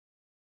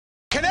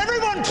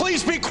everyone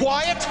please be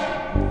quiet?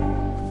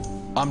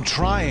 I'm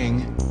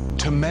trying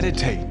to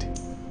meditate.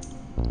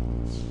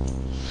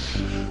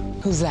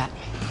 Who's that?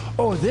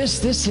 Oh,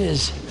 this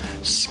is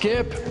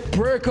Skip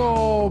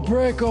Brickle.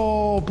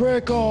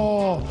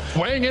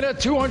 Weighing in at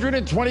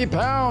 220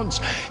 pounds.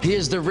 He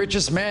is the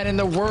richest man in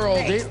the world.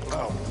 Hey.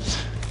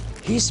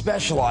 He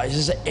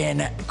specializes in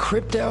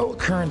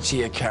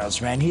cryptocurrency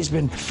accounts, man. He's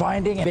been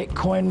finding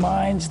Bitcoin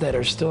mines that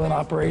are still in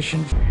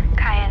operation.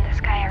 Kaya and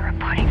this guy are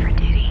reporting for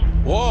duty.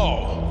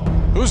 Whoa,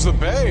 who's the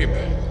babe?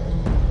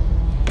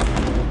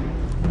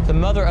 The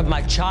mother of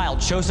my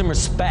child. Show some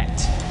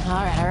respect.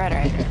 All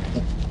right.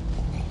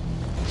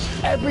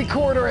 Every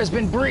quarter has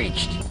been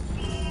breached.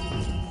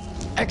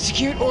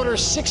 Execute order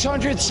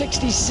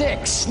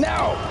 666.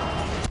 Now!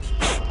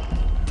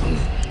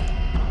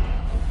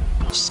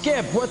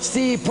 Skip, what's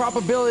the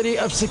probability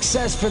of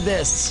success for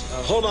this?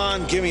 Hold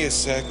on, give me a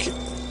sec.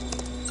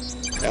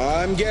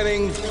 I'm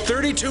getting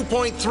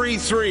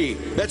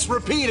 32.33. That's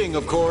repeating,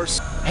 of course.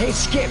 Hey,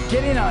 Skip,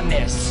 get in on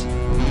this.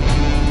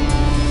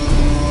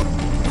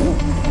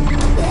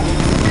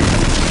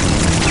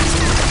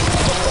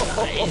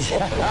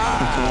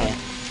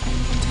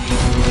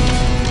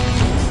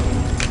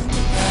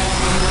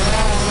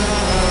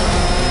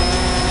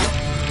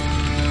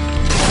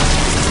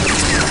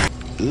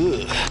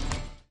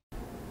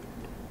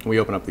 We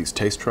open up these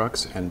taste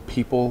trucks and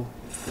people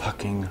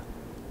fucking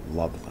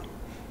love them.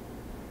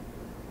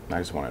 I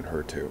just wanted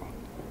her to.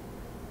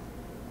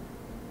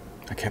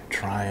 I kept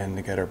trying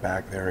to get her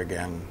back there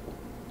again.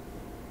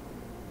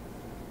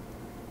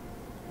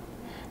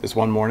 This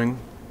one morning,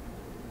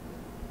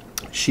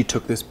 she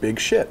took this big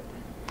shit.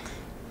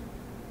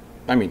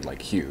 I mean,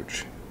 like,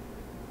 huge.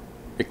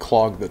 It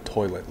clogged the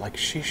toilet. Like,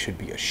 she should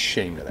be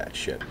ashamed of that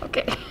shit.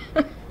 Okay.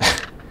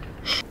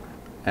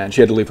 And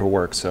she had to leave for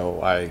work,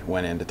 so I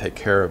went in to take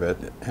care of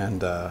it,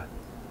 and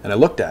I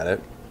looked at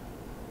it,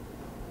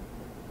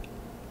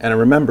 and I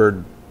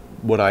remembered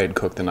what I had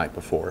cooked the night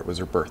before. It was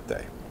her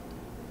birthday.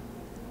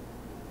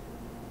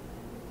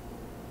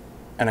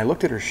 And I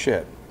looked at her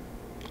shit,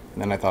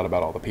 and then I thought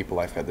about all the people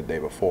I fed the day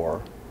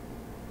before,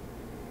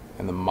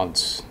 and the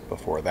months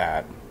before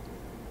that,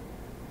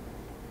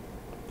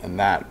 and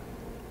that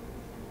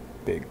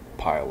big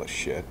pile of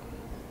shit.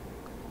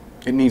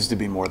 It needs to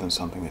be more than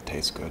something that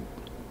tastes good.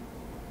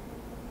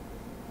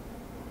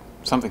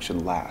 Something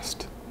should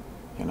last,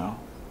 you know?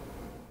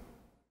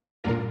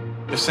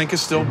 The sink is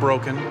still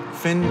broken.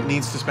 Finn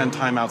needs to spend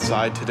time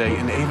outside today,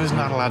 and Ava's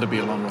not allowed to be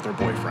alone with her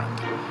boyfriend.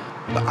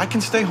 But I can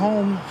stay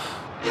home.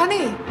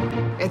 Honey,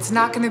 it's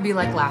not gonna be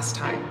like last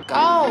time.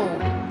 Go,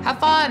 have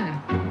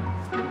fun.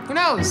 Who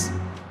knows?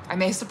 I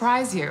may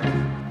surprise you.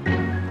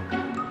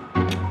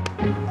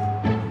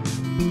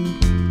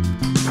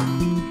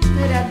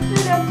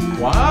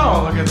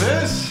 Wow, look at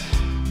this.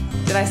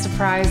 Did I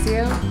surprise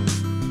you?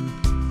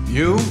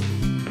 You?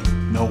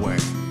 No way.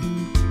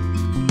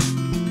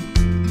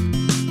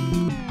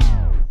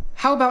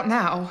 How about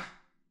now?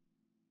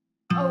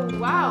 Oh,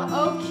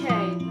 wow,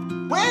 okay.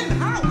 When?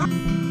 How?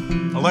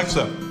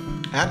 Alexa,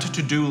 add to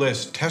to-do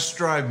list, test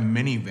drive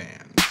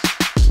minivan.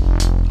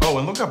 Oh,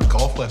 and look up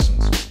golf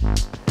lessons.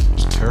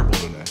 It's terrible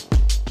today.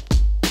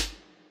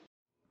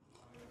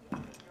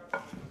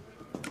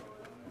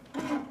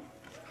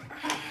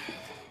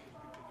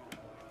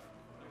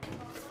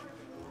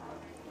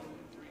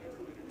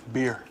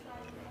 Beer.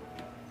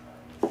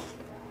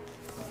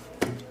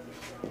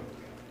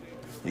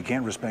 You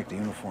can't respect the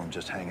uniform,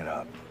 just hang it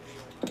up.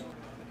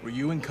 Were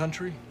you in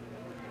country?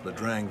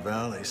 Ladrang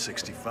Valley,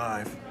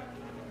 65.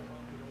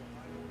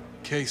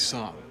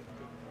 K-Som.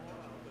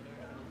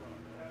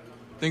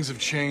 Things have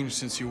changed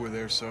since you were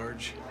there,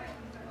 Sarge.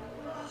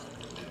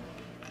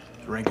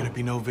 There ain't gonna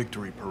be no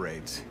victory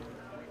parades.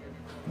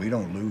 We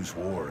don't lose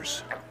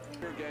wars.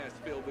 Gas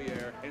filled the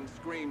air and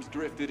screams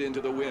drifted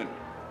into the wind.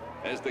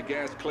 As the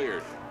gas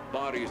cleared,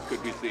 bodies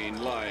could be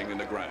seen lying in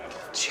the grass.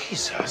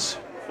 Jesus.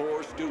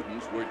 4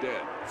 students were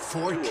dead.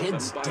 4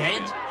 kids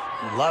dead?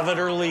 bystanders. Love it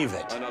or leave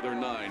it. Another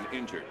 9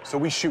 injured. So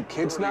we shoot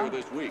kids now? Earlier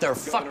this week, They're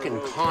Governor fucking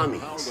Rose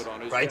commies. pounded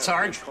on his Right, desk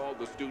Sarge? and called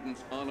the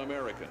students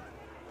un-American.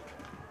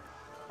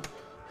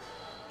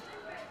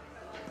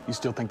 You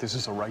still think this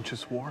is a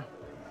righteous war?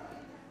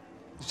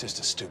 He's just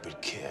a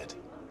stupid kid.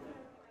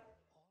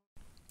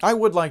 I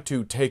would like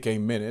to take a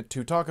minute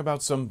to talk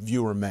about some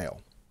viewer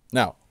mail.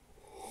 Now,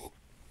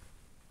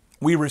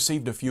 we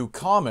received a few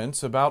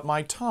comments about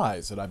my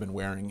ties that I've been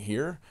wearing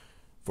here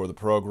for the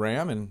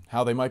program and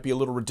how they might be a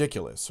little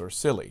ridiculous or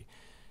silly.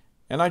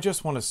 And I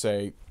just want to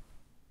say,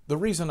 the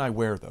reason I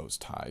wear those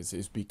ties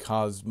is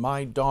because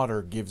my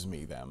daughter gives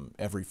me them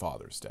every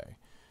Father's Day.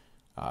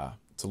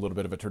 It's a little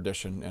bit of a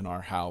tradition in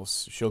our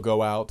house. She'll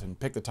go out and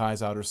pick the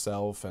ties out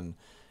herself and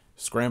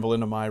scramble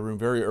into my room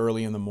very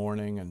early in the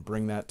morning and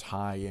bring that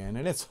tie in.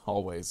 And it's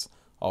always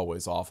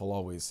awful,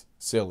 always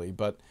silly.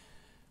 But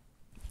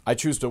I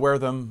choose to wear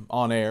them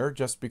on air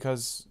just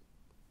because,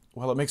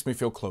 well, it makes me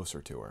feel closer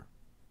to her.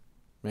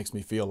 Makes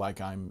me feel like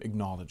I'm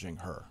acknowledging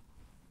her.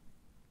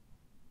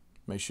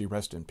 May she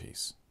rest in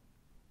peace.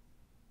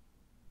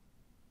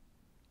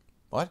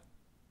 What?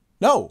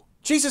 No!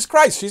 Jesus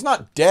Christ, she's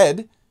not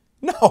dead.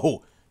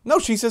 No. No,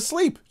 she's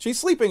asleep. She's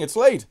sleeping. It's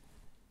late.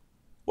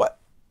 What?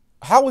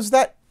 How was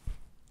that?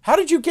 How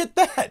did you get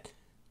that?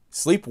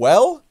 Sleep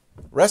well?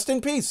 Rest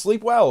in peace.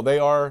 Sleep well. They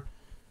are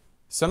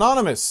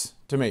synonymous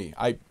to me.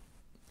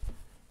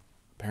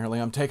 Apparently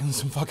I'm taking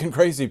some fucking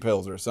crazy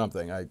pills or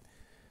something.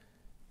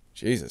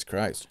 Jesus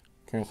Christ.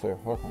 Can't say a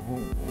fucking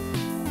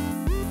thing.